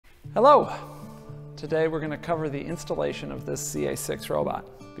Hello! Today we're going to cover the installation of this ZA6 robot.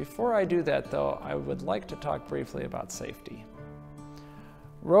 Before I do that though, I would like to talk briefly about safety.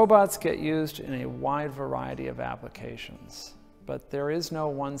 Robots get used in a wide variety of applications, but there is no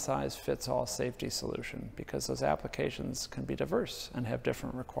one-size-fits-all safety solution because those applications can be diverse and have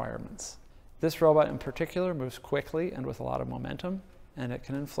different requirements. This robot in particular moves quickly and with a lot of momentum, and it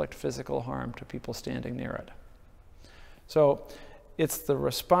can inflict physical harm to people standing near it. So it's the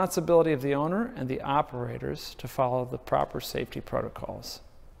responsibility of the owner and the operators to follow the proper safety protocols.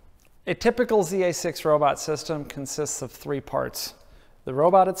 A typical ZA6 robot system consists of three parts: the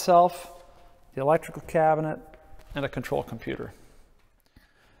robot itself, the electrical cabinet, and a control computer.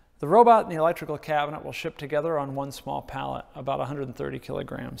 The robot and the electrical cabinet will ship together on one small pallet, about 130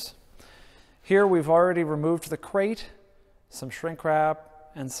 kilograms. Here we've already removed the crate, some shrink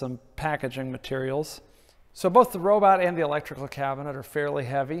wrap, and some packaging materials. So both the robot and the electrical cabinet are fairly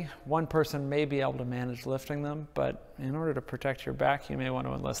heavy. One person may be able to manage lifting them, but in order to protect your back, you may want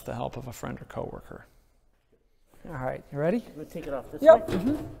to enlist the help of a friend or coworker. All right, you ready? I'm going to take it off this Yep. way.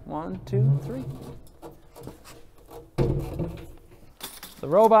 Mm-hmm. 1, 2, 3. The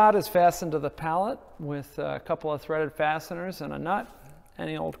robot is fastened to the pallet with a couple of threaded fasteners and a nut.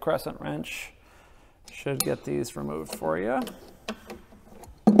 Any old crescent wrench should get these removed for you.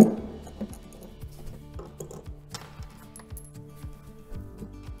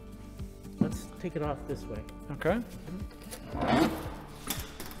 Let's take it off this way. Okay.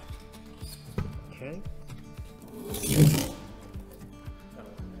 Okay.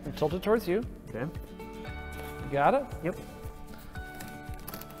 And tilt it towards you. Okay. You got it? Yep.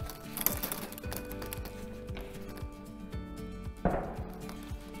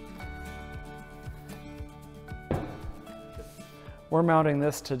 We're mounting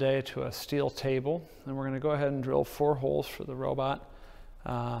this today to a steel table, and we're going to go ahead and drill 4 holes for the robot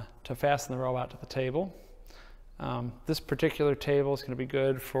to fasten the robot to the table. This particular table is going to be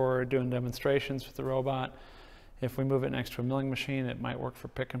good for doing demonstrations with the robot. If we move it next to a milling machine, it might work for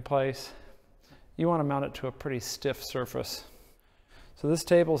pick and place. You want to mount it to a pretty stiff surface. So this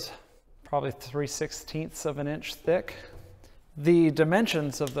table's probably 3/16 of an inch thick. The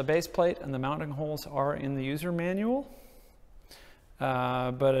dimensions of the base plate and the mounting holes are in the user manual.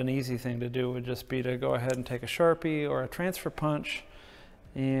 But an easy thing to do would just be to go ahead and take a Sharpie or a transfer punch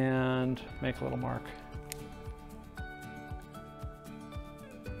and make a little mark.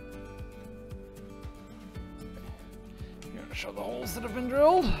 You're going to show the holes that have been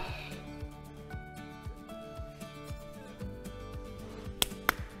drilled.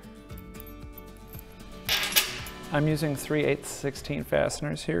 I'm using 3/8/16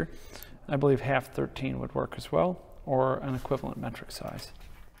 fasteners here. I believe 1/2 would work as well, or an equivalent metric size.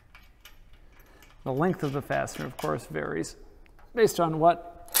 The length of the fastener, of course, varies based on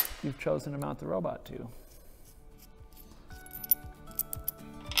what you've chosen to mount the robot to.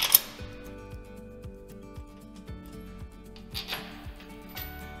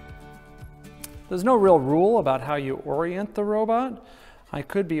 There's no real rule about how you orient the robot. I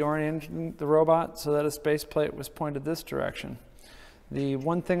could be orienting the robot so that its base plate was pointed this direction. The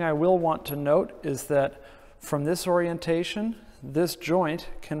one thing I will want to note is that from this orientation, this joint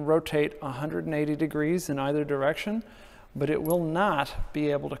can rotate 180 degrees in either direction, but it will not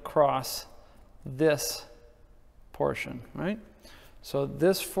be able to cross this portion, right? So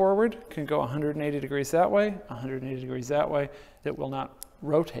this forward can go 180 degrees that way, 180 degrees that way. It will not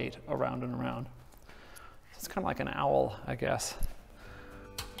rotate around and around. It's kind of like an owl, I guess.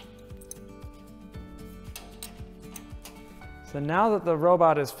 So now that the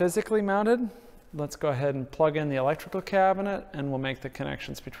robot is physically mounted, let's go ahead and plug in the electrical cabinet, and we'll make the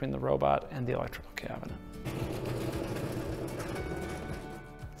connections between the robot and the electrical cabinet.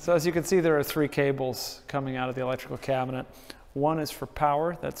 So as you can see, there are 3 cables coming out of the electrical cabinet. One is for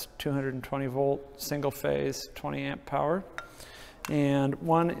power, that's 220 volt, single phase, 20 amp power. And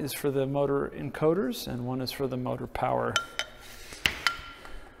one is for the motor encoders, and one is for the motor power.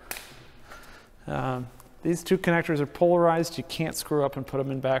 These 2 connectors are polarized. You can't screw up and put them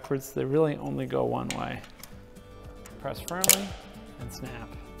in backwards. They really only go one way. Press firmly and snap.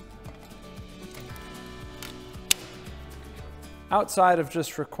 Outside of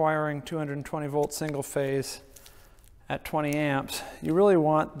just requiring 220 volt single phase at 20 amps, you really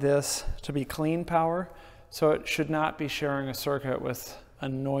want this to be clean power, so it should not be sharing a circuit with a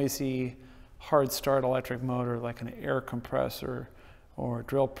noisy hard start electric motor like an air compressor or a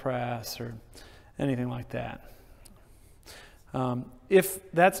drill press or anything like that.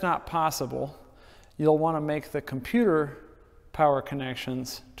 If that's not possible, you'll want to make the computer power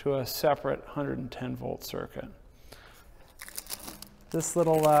connections to a separate 110 volt circuit. This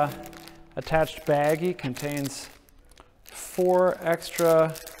little attached baggie contains 4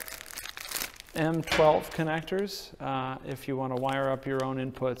 extra M12 connectors if you want to wire up your own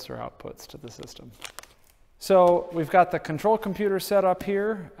inputs or outputs to the system. So we've got the control computer set up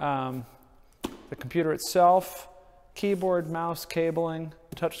here, the computer itself, keyboard, mouse, cabling,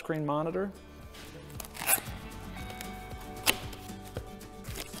 touchscreen monitor.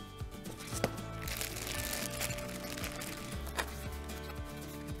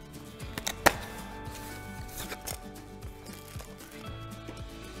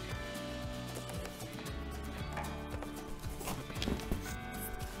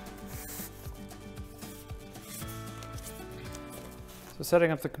 So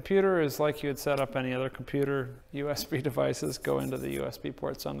setting up the computer is like you would set up any other computer. USB devices go into the USB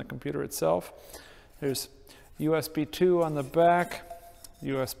ports on the computer itself. There's USB 2 on the back,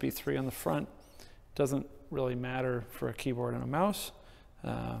 USB 3 on the front. Doesn't really matter for a keyboard and a mouse,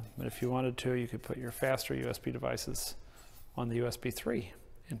 but if you wanted to, you could put your faster USB devices on the USB 3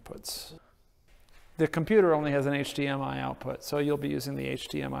 inputs. The computer only has an HDMI output, so you'll be using the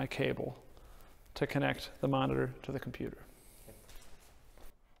HDMI cable to connect the monitor to the computer.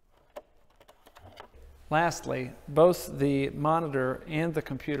 Lastly, both the monitor and the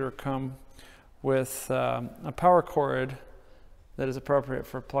computer come with a power cord that is appropriate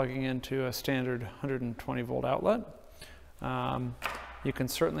for plugging into a standard 120 volt outlet. You can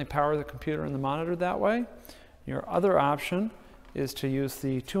certainly power the computer and the monitor that way. Your other option is to use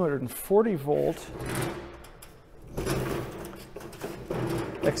the 240 volt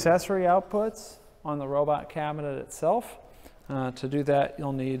accessory outputs on the robot cabinet itself. To do that,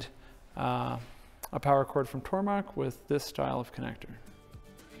 you'll need a power cord from Tormach with this style of connector.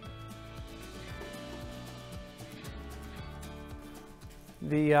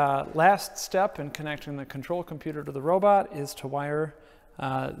 The last step in connecting the control computer to the robot is to wire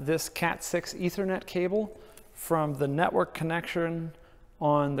this Cat6 Ethernet cable from the network connection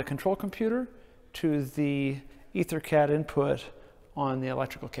on the control computer to the EtherCAT input on the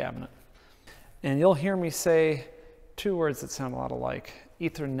electrical cabinet. And you'll hear me say 2 words that sound a lot alike: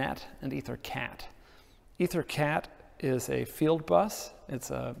 Ethernet and EtherCAT. EtherCAT is a field bus.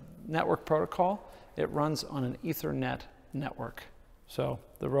 It's a network protocol. It runs on an Ethernet network. So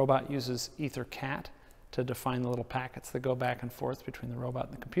the robot uses EtherCAT to define the little packets that go back and forth between the robot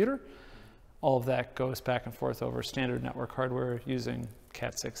and the computer. All of that goes back and forth over standard network hardware using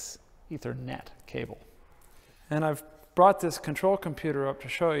Cat6 Ethernet cable. And I've brought this control computer up to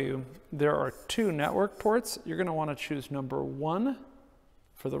show you there are 2 network ports. You're going to want to choose number 1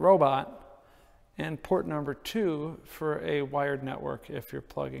 for the robot and port number 2 for a wired network if you're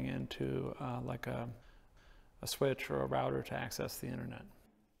plugging into like a switch or a router to access the internet.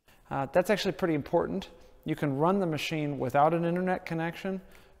 That's actually pretty important. You can run the machine without an internet connection,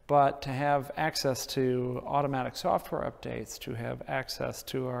 but to have access to automatic software updates, to have access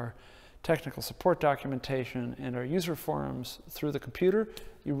to our technical support documentation and our user forums through the computer,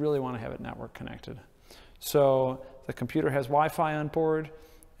 you really want to have it network connected. So the computer has Wi-Fi on board.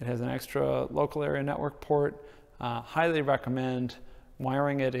 It has an extra local area network port. Highly recommend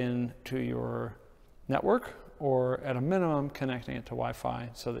wiring it into your network, or at a minimum connecting it to Wi-Fi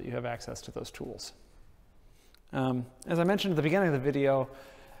so that you have access to those tools. As I mentioned at the beginning of the video,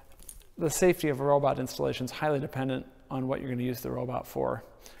 the safety of a robot installation is highly dependent on what you're going to use the robot for.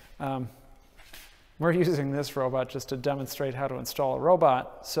 We're using this robot just to demonstrate how to install a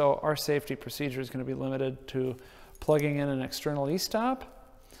robot, so our safety procedure is going to be limited to plugging in an external e-stop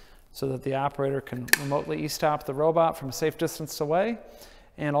so that the operator can remotely e-stop the robot from a safe distance away,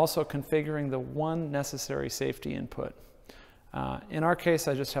 and also configuring the 1 necessary safety input. In our case,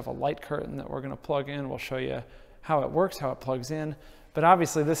 I just have a light curtain that we're going to plug in. We'll show you how it works, how it plugs in. But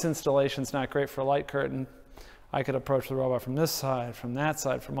obviously this installation is not great for a light curtain. I could approach the robot from this side, from that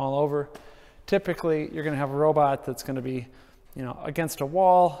side, from all over. Typically, you're going to have a robot that's going to be, against a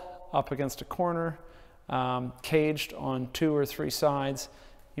wall, up against a corner, caged on 2 or 3 sides.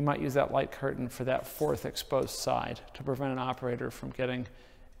 You might use that light curtain for that 4th exposed side to prevent an operator from getting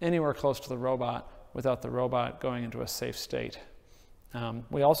anywhere close to the robot without the robot going into a safe state.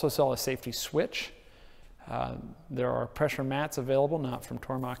 We also sell a safety switch. There are pressure mats available, not from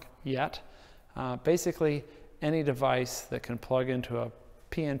Tormach yet. Basically, any device that can plug into a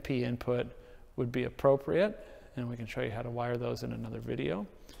PNP input would be appropriate, and we can show you how to wire those in another video.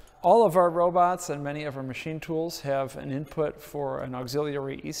 All of our robots and many of our machine tools have an input for an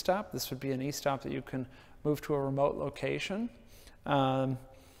auxiliary e-stop. This would be an e-stop that you can move to a remote location. The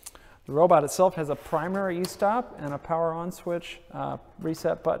robot itself has a primary e-stop and a power on switch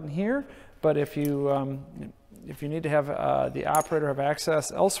reset button here, but if you if you need to have the operator have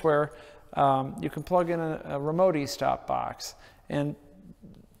access elsewhere, you can plug in a remote e-stop box. And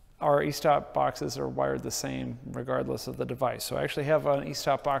our e-stop boxes are wired the same regardless of the device. So I actually have an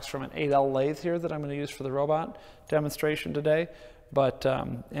e-stop box from an 8L lathe here that I'm going to use for the robot demonstration today, but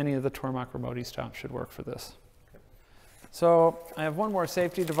any of the Tormach remote e-stops should work for this. So I have one more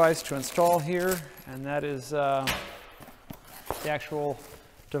safety device to install here, and that is the actual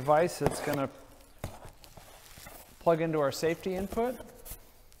device that's going to plug into our safety input.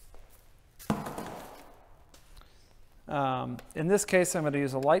 In this case, I'm going to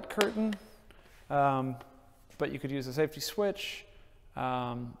use a light curtain, but you could use a safety switch.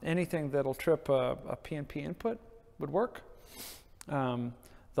 Anything that'll trip a PNP input would work.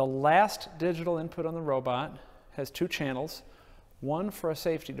 The last digital input on the robot has two channels, one for a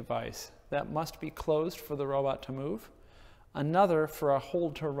safety device that must be closed for the robot to move, another for a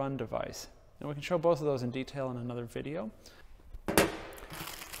hold to run device. And we can show both of those in detail in another video.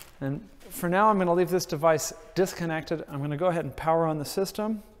 And for now, I'm going to leave this device disconnected. I'm going to go ahead and power on the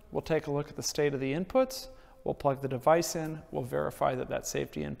system. We'll take a look at the state of the inputs. We'll plug the device in. We'll verify that that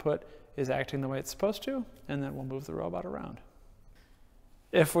safety input is acting the way it's supposed to, and then we'll move the robot around.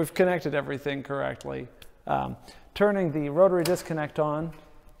 If we've connected everything correctly, turning the rotary disconnect on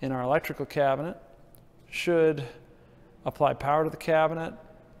in our electrical cabinet should apply power to the cabinet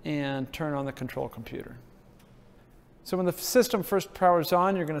and turn on the control computer. So when the system first powers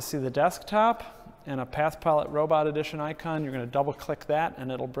on, you're going to see the desktop and a Path Pallet Robot Edition icon. You're going to double click that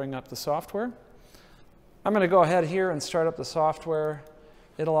and it'll bring up the software. I'm going to go ahead here and start up the software.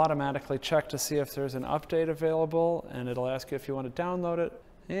 It'll automatically check to see if there's an update available, and it'll ask you if you want to download it.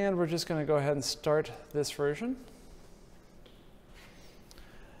 And we're just going to go ahead and start this version.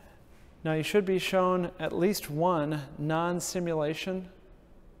 Now you should be shown at least one non-simulation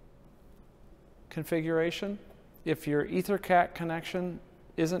configuration. If your EtherCAT connection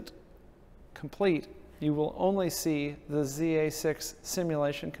isn't complete, you will only see the ZA6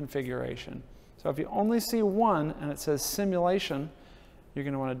 simulation configuration. So if you only see one and it says simulation, you're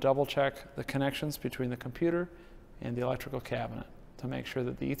going to want to double check the connections between the computer and the electrical cabinet to make sure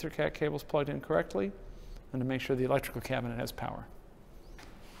that the EtherCAT cable is plugged in correctly and to make sure the electrical cabinet has power.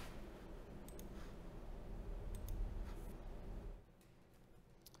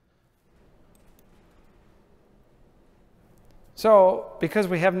 So, because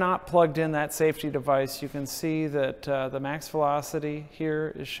we have not plugged in that safety device, you can see that the max velocity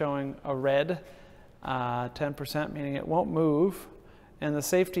here is showing a red 10%, meaning it won't move. And the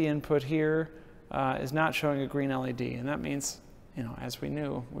safety input here is not showing a green LED. And that means, you know, as we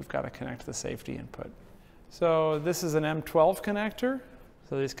knew, we've got to connect the safety input. So this is an M12 connector.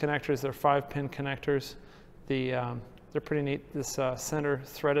 So these connectors, they're 5-pin connectors. They're pretty neat. This center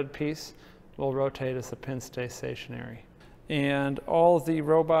threaded piece will rotate as the pins stay stationary. And all the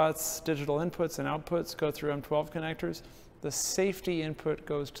robot's digital inputs and outputs go through M12 connectors. The safety input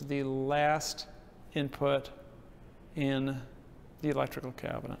goes to the last input in the electrical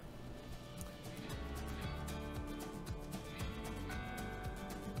cabinet.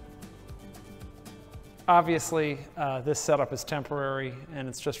 Obviously, this setup is temporary and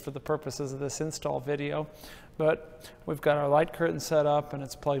it's just for the purposes of this install video, but we've got our light curtain set up and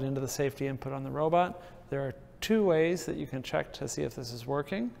it's plugged into the safety input on the robot. There are two ways that you can check to see if this is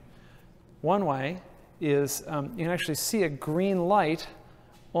working. One way is you can actually see a green light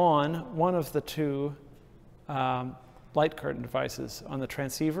on one of the two light curtain devices on the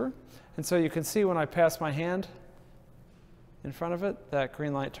transceiver. And so you can see when I pass my hand in front of it, that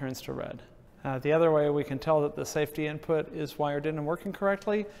green light turns to red. The other way we can tell that the safety input is wired in and working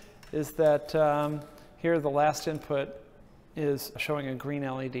correctly is that here the last input is showing a green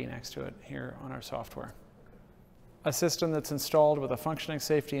LED next to it here on our software. A system that's installed with a functioning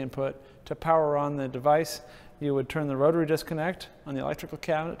safety input to power on the device, you would turn the rotary disconnect on the electrical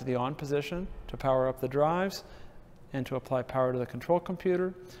cabinet to the on position to power up the drives and to apply power to the control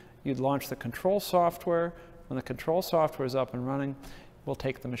computer. You'd launch the control software. When the control software is up and running, we'll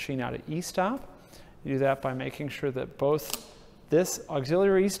take the machine out of e-stop. You do that by making sure that both this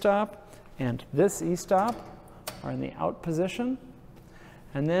auxiliary e-stop and this e-stop are in the out position.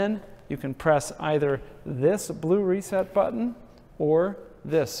 And then you can press either this blue reset button or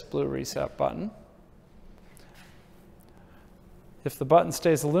this blue reset button. If the button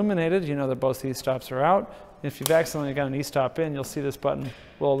stays illuminated, you know that both e-stops are out. If you've accidentally got an e-stop in, you'll see this button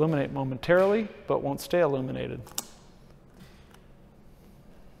will illuminate momentarily, but won't stay illuminated.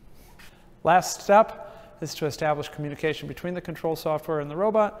 Last step is to establish communication between the control software and the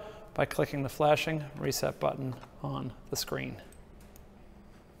robot by clicking the flashing reset button on the screen.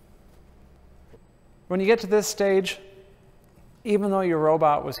 When you get to this stage, even though your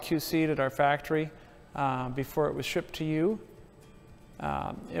robot was QC'd at our factory before it was shipped to you,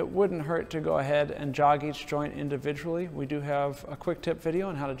 it wouldn't hurt to go ahead and jog each joint individually. We do have a quick tip video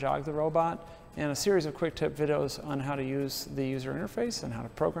on how to jog the robot and a series of quick tip videos on how to use the user interface and how to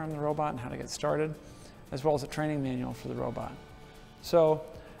program the robot and how to get started, as well as a training manual for the robot. So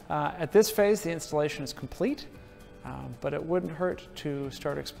at this phase, the installation is complete, but it wouldn't hurt to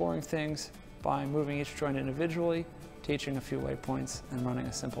start exploring things by moving each joint individually, teaching a few waypoints, and running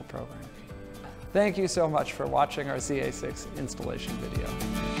a simple program. Thank you so much for watching our ZA6 installation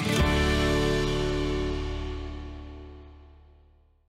video.